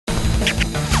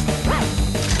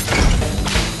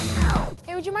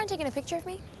would you mind taking a picture of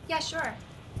me? Yeah, sure.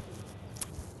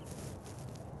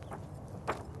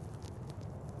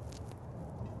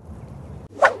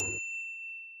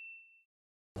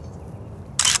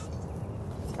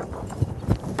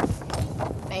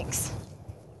 Thanks.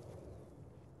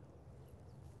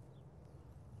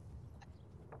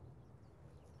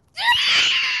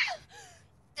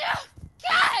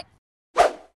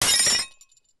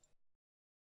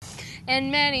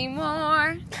 And many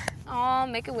more. Oh,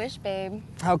 make a wish, babe.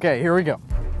 Okay, here we go.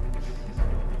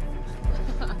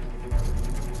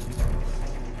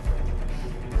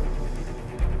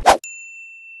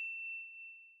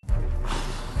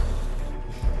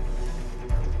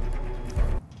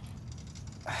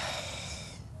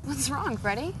 What's wrong,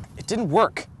 Freddie? It didn't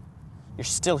work. You're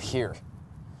still here.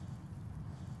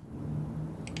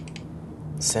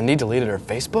 Cindy deleted her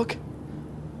Facebook?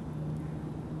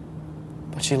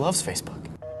 But she loves Facebook.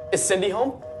 Is Cindy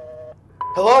home?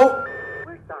 Hello?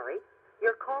 We're sorry.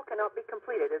 Your call cannot be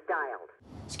completed as dialed.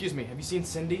 Excuse me, have you seen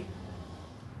Cindy?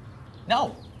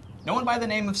 No. No one by the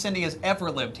name of Cindy has ever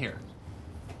lived here.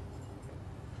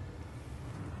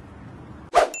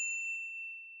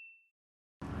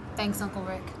 Thanks, Uncle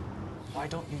Rick. Why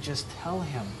don't you just tell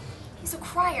him? He's a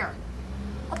crier.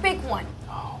 A big one.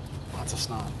 Oh, lots of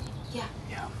snot. Yeah.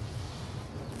 Yeah.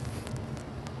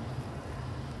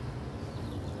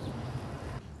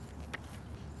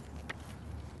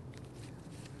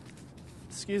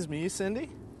 Excuse me, you Cindy?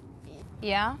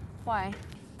 Yeah? Why?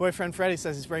 Boyfriend Freddie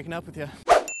says he's breaking up with you.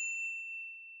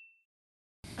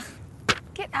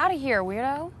 Get out of here,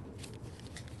 weirdo.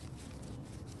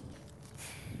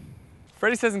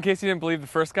 Freddie says in case you didn't believe the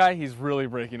first guy, he's really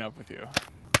breaking up with you.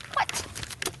 What?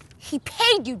 He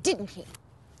paid you, didn't he?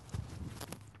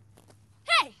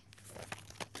 Hey!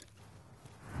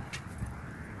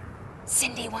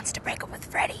 Cindy wants to break up with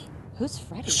Freddie. Who's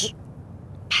Freddie? Shh.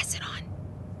 Pass it on.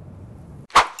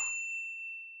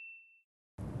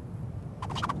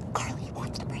 Carly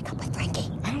wants to break up with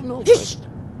Frankie. I don't know. Shh.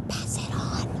 Pass it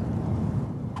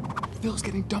on. Phil's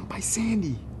getting dumped by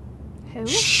Sandy. Who?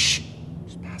 Shh.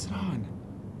 Just pass it on.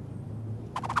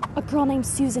 A girl named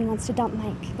Susan wants to dump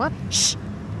Mike. What? Shh.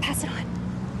 Pass it on.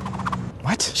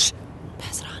 What? Shh.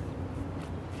 Pass it on.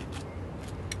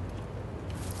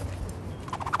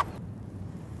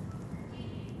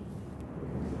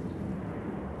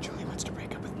 Julie wants to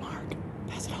break up with Mark.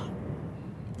 Pass it on.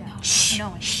 No.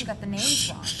 No, I think you got the names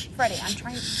wrong. Freddie, I'm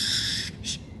trying to... Shh.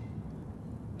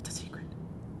 It's a secret.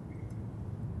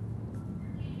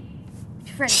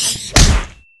 Freddie,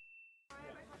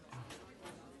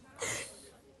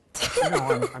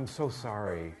 No, I'm so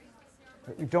sorry.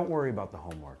 Don't worry about the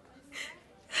homework.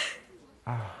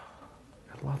 I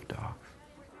love dogs.